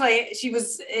 Baltimore. She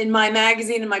was in my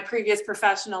magazine in my previous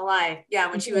professional life. Yeah,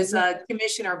 when she was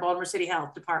commissioner of Baltimore City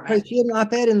Health Department. Right, she had an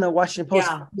op-ed in the Washington Post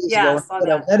 3 days ago. I saw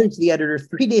that. A letter to the editor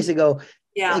 3 days ago,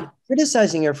 like,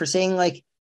 criticizing her for saying like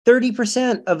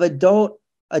 30% of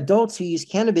adults who use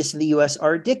cannabis in the US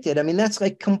are addicted. I mean, that's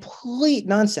like complete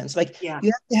nonsense. Like you have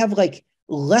to have like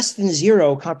less than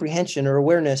zero comprehension or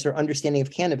awareness or understanding of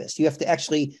cannabis. You have to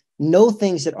actually know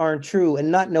things that aren't true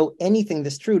and not know anything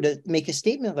that's true to make a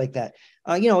statement like that.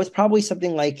 It's probably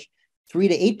something like 3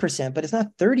 to 8%, but it's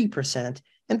not 30%.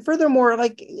 And furthermore,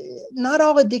 like not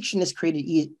all addiction is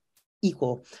created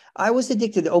equal. I was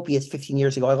addicted to opiates 15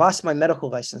 years ago. I lost my medical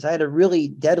license. I had a really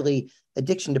deadly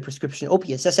addiction to prescription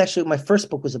opiates. That's actually what my first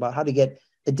book was about, how to get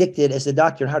addicted as a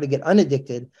doctor and how to get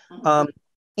unaddicted.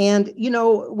 And,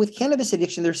 with cannabis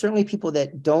addiction, there's certainly people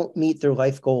that don't meet their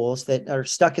life goals, that are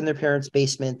stuck in their parents'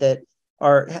 basement, that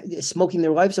are smoking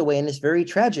their lives away. And it's very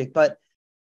tragic, but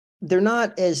they're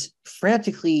not as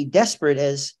frantically desperate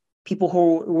as people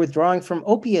who are withdrawing from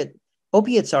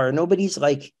opiates are. Nobody's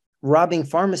like robbing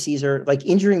pharmacies or like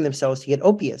injuring themselves to get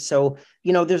opiates. So,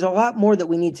 there's a lot more that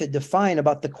we need to define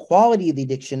about the quality of the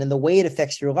addiction and the way it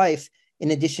affects your life, in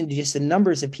addition to just the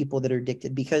numbers of people that are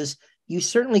addicted, because you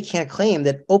certainly can't claim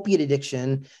that opiate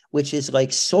addiction, which is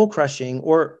like soul crushing,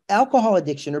 or alcohol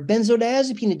addiction or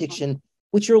benzodiazepine addiction,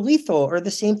 which are lethal, are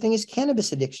the same thing as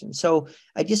cannabis addiction. So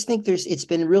I just think it's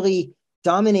been really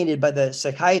dominated by the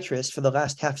psychiatrists for the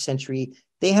last half century.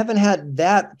 They haven't had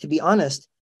that, to be honest,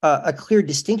 a clear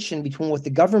distinction between what the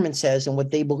government says and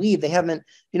what they believe. They haven't,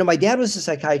 my dad was a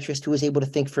psychiatrist who was able to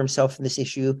think for himself in this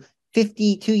issue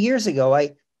 52 years ago.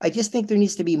 I just think there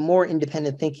needs to be more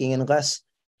independent thinking and less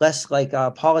like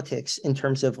politics in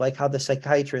terms of like how the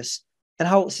psychiatrists and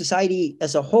how society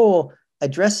as a whole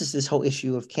addresses this whole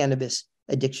issue of cannabis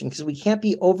addiction, because we can't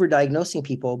be overdiagnosing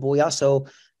people, but we also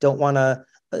don't want to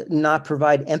not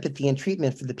provide empathy and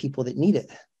treatment for the people that need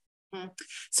it.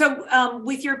 So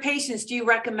with your patients, do you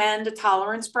recommend a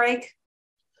tolerance break?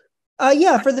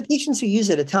 Yeah, for the patients who use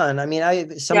it a ton. I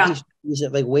mean, some patients use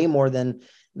it like way more than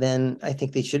I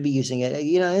think they should be using it.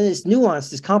 And it's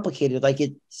nuanced, it's complicated. Like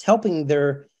it's helping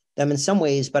them in some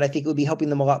ways, but I think it would be helping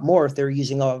them a lot more if they're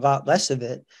using a lot less of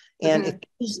it. And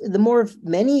the more of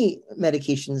many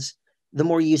medications, the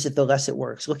more you use it, the less it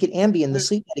works. Look at Ambien, the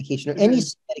sleep medication, or any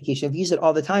medication. If you use it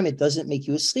all the time, it doesn't make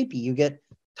you as sleepy. You get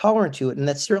tolerant to it. And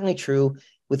that's certainly true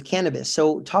with cannabis.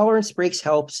 So tolerance breaks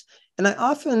helps. And I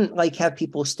often have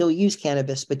people still use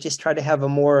cannabis, but just try to have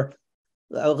a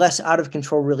less out of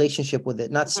control relationship with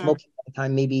it, not smoking all the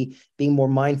time, maybe being more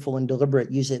mindful and deliberate,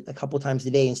 use it a couple of times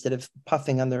a day instead of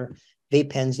puffing on their vape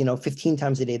pens, 15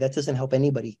 times a day. That doesn't help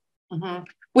anybody.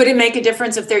 Would it make a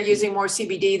difference if they're using more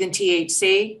CBD than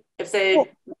THC? If they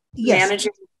manage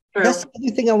it through? That's the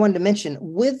other thing I wanted to mention.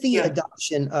 With the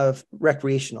adoption of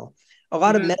recreational, a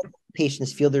lot of medical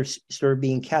patients feel they're sort of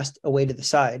being cast away to the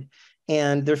side,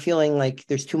 and they're feeling like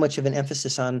there's too much of an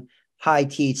emphasis on high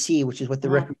THC, which is what the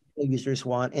recreational users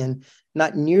want, and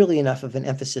not nearly enough of an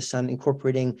emphasis on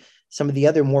incorporating some of the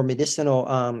other more medicinal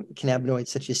cannabinoids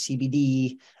such as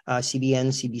CBD, CBN,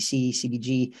 CBC,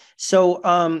 CBG. So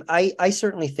I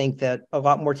certainly think that a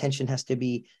lot more attention has to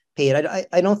be paid.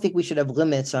 I don't think we should have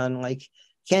limits on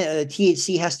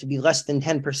THC has to be less than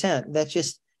 10%. That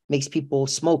just makes people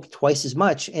smoke twice as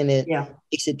much, and it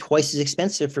makes it twice as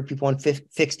expensive for people on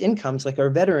fixed incomes like our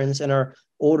veterans and our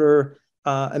older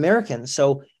Americans.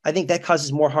 So I think that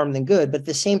causes more harm than good. But at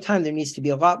the same time, there needs to be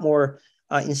a lot more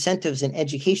incentives and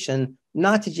education,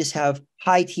 not to just have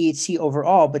high THC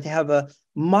overall, but to have a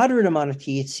moderate amount of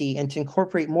THC and to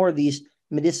incorporate more of these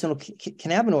medicinal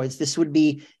cannabinoids. This would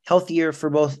be healthier for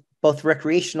both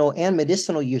recreational and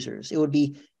medicinal users. It would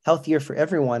be healthier for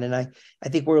everyone. And I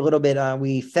think we're a little bit,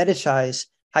 we fetishize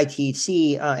high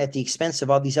THC at the expense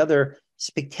of all these other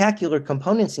spectacular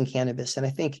components in cannabis. And I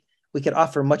think we could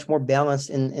offer much more balance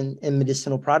in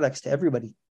medicinal products to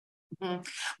everybody.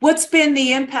 What's been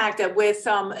the impact with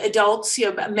adults,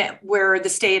 where the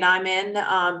state I'm in,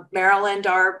 Maryland,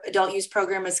 our adult use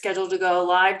program is scheduled to go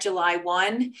live July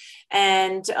 1.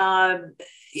 And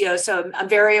so I'm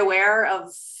very aware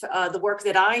of the work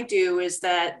that I do is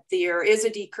that there is a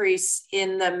decrease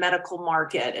in the medical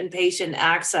market and patient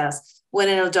access when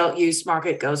an adult use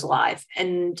market goes live.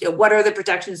 And what are the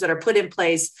protections that are put in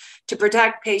place to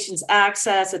protect patients'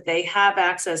 access, that they have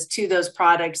access to those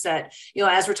products that,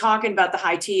 as we're talking about the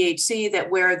high THC, that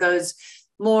where those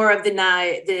more of the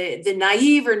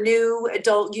naive or new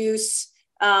adult use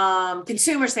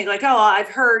consumers think like, oh, I've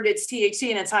heard it's THC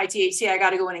and it's high THC, I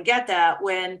got to go in and get that,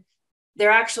 when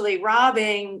they're actually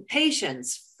robbing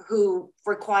patients who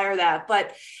require that.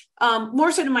 But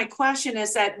more so to my question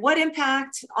is that what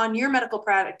impact on your medical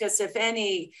practice, if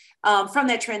any, from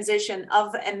that transition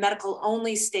of a medical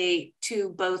only state to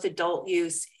both adult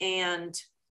use and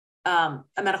a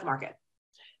medical market?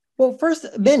 Well, first,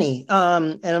 many,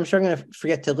 and I'm sure I'm going to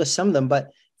forget to list some of them,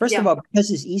 but first of all, because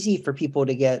it's easy for people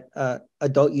to get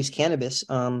adult use cannabis,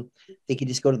 they could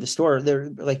just go to the store. There are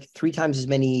like 3 times as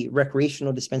many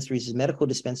recreational dispensaries as medical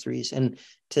dispensaries. And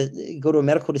to go to a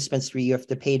medical dispensary, you have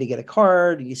to pay to get a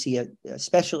card. You see a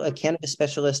cannabis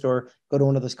specialist, or go to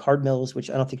one of those card mills, which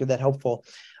I don't think are that helpful.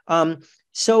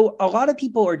 So a lot of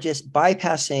people are just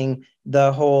bypassing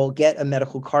the whole get a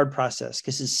medical card process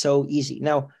because it's so easy.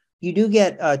 Now, you do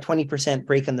get a 20%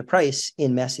 break on the price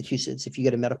in Massachusetts if you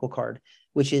get a medical card,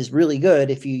 which is really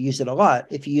good if you use it a lot.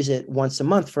 If you use it once a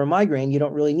month for a migraine, you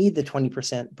don't really need the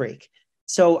 20% break.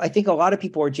 So I think a lot of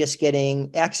people are just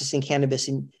accessing cannabis,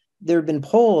 and there have been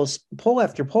poll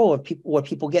after poll of what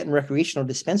people get in recreational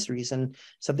dispensaries, and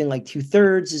something like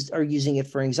 2/3 are using it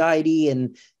for anxiety,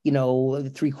 and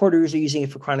 3/4 are using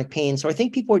it for chronic pain. So I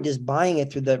think people are just buying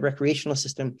it through the recreational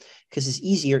system because it's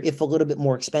easier, if a little bit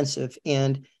more expensive,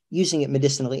 and using it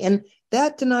medicinally. And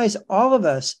that denies all of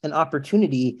us an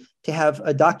opportunity to have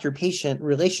a doctor-patient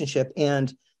relationship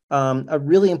and a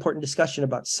really important discussion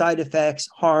about side effects,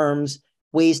 harms,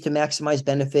 ways to maximize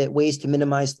benefit, ways to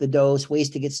minimize the dose, ways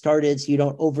to get started so you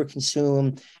don't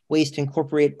overconsume, ways to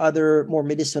incorporate other more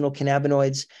medicinal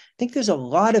cannabinoids. I think there's a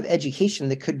lot of education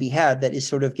that could be had that is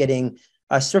sort of getting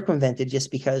circumvented just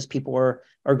because people are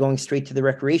going straight to the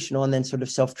recreational and then sort of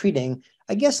self-treating,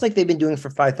 I guess, like they've been doing for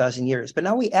 5,000 years. But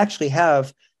now we actually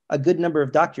have a good number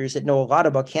of doctors that know a lot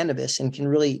about cannabis and can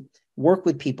really work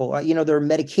with people. There are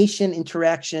medication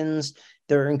interactions,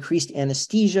 there are increased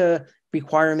anesthesia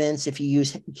requirements if you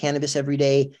use cannabis every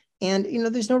day. And,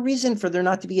 there's no reason for there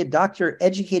not to be a doctor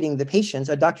educating the patients,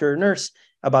 a doctor or nurse,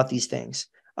 about these things.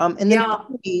 And then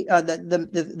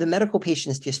the medical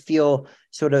patients just feel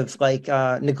sort of like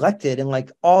neglected, and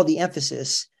like all the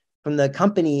emphasis from the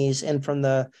companies and from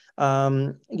the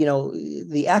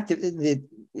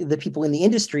people in the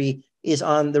industry is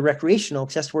on the recreational,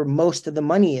 because that's where most of the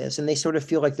money is, and they sort of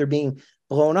feel like they're being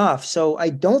blown off. So I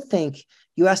don't think,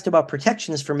 you asked about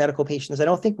protections for medical patients. I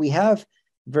don't think we have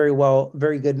very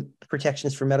good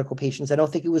protections for medical patients. I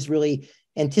don't think it was really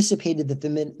anticipated that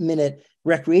the minute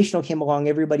recreational came along,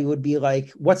 everybody would be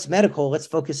like, what's medical? Let's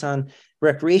focus on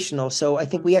recreational. So I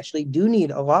think we actually do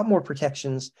need a lot more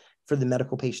protections for the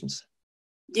medical patients.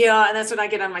 Yeah, and that's when I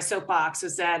get on my soapbox,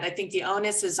 is that I think the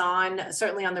onus is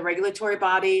certainly on the regulatory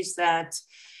bodies that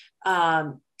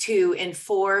to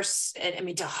enforce,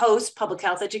 to host public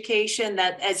health education,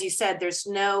 that, as you said, there's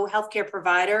no healthcare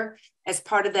provider as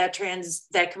part of that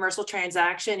commercial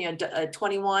transaction.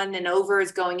 21 and over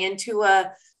is going into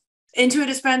a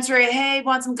dispensary. Hey,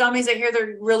 want some gummies? I hear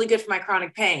they're really good for my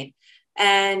chronic pain.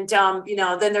 And,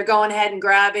 then they're going ahead and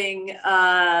grabbing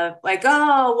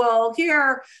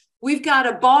here, we've got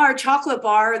a chocolate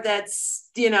bar that's,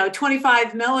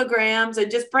 25 milligrams,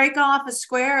 and just break off a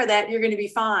square that you're going to be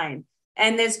fine.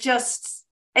 And it's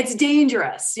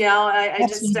dangerous.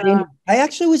 I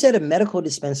actually was at a medical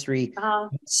dispensary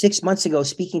 6 months ago,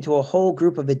 speaking to a whole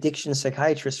group of addiction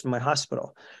psychiatrists from my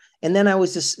hospital. And then I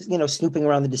was just, snooping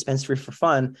around the dispensary for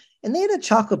fun, and they had a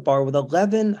chocolate bar with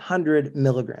 1,100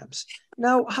 milligrams.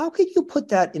 Now, how could you put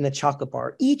that in a chocolate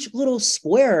bar? Each little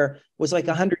square was like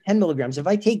 110 milligrams. If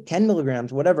I take 10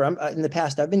 milligrams, whatever, in the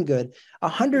past, I've been good.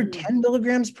 110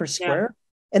 milligrams per square. Yeah.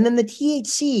 And then the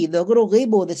THC, the little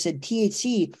label that said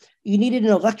THC, you needed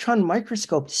an electron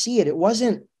microscope to see it. It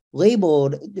wasn't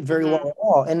labeled very well at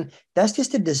all. And that's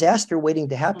just a disaster waiting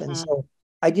to happen. So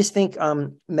I just think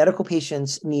medical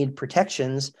patients need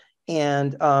protections,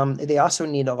 and they also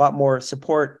need a lot more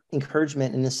support,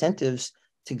 encouragement, and incentives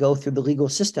to go through the legal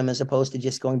system, as opposed to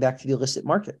just going back to the illicit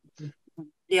market.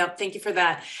 Yeah, thank you for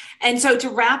that. And so to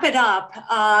wrap it up,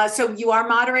 so you are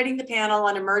moderating the panel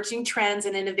on emerging trends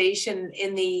and innovation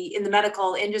in the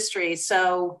medical industry.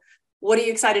 So what are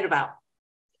you excited about?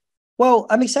 Well,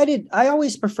 I'm excited. I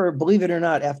always prefer, believe it or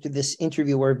not, after this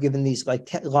interview where I've given these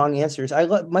like long answers, I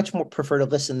much more prefer to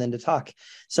listen than to talk.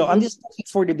 So I'm just looking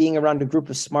forward to being around a group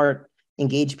of smart,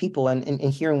 engaged people and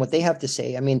hearing what they have to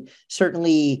say. I mean,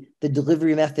 certainly the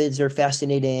delivery methods are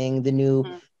fascinating. The new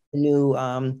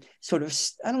sort of,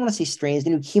 I don't want to say strains, the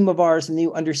new chemovars, the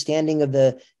new understanding of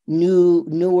the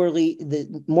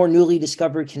the more newly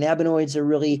discovered cannabinoids are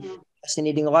really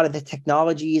fascinating. A lot of the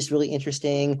technology is really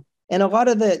interesting. And a lot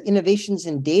of the innovations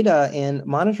in data and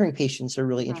monitoring patients are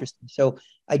really interesting. So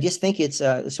I just think it's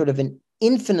a sort of an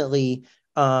infinitely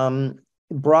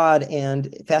broad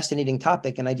and fascinating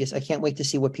topic. And I can't wait to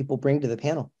see what people bring to the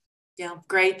panel. Yeah,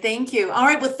 great. Thank you. All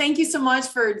right. Well, thank you so much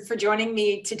for joining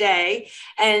me today.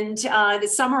 And to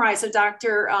summarize, so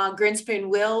Dr. Grinspoon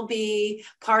will be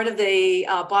part of the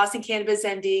Boston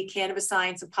CannabizMD Cannabis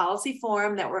Science and Policy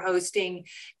Forum that we're hosting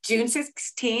June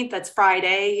 16th. That's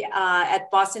Friday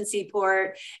at Boston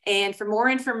Seaport. And for more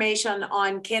information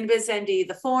on CannabizMD,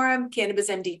 the forum,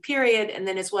 CannabizMD period, and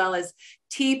then as well as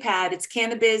TPAD, it's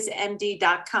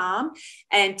CannabizMD.com,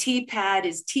 and TPAD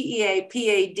is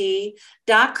TEAPAD.co.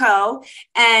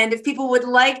 And if people would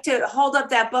like to hold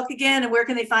up that book again, and where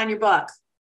can they find your book?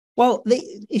 Well,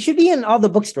 it should be in all the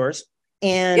bookstores,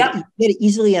 and you can get it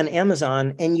easily on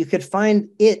Amazon, and you could find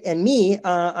it and me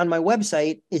on my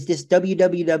website. Is this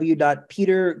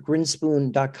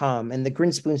www.petergrinspoon.com, and the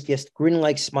Grinspoon's just grin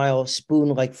like smile,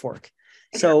 spoon like fork.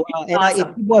 So,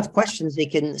 if people have questions, they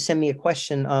can send me a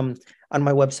question on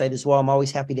my website as well. I'm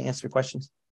always happy to answer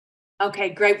questions.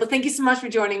 Okay, great. Well, thank you so much for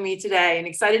joining me today, and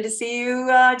excited to see you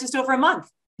just over a month.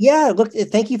 Yeah, look,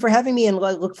 thank you for having me, and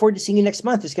look forward to seeing you next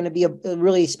month. It's going to be a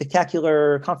really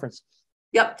spectacular conference.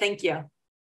 Yep, thank you.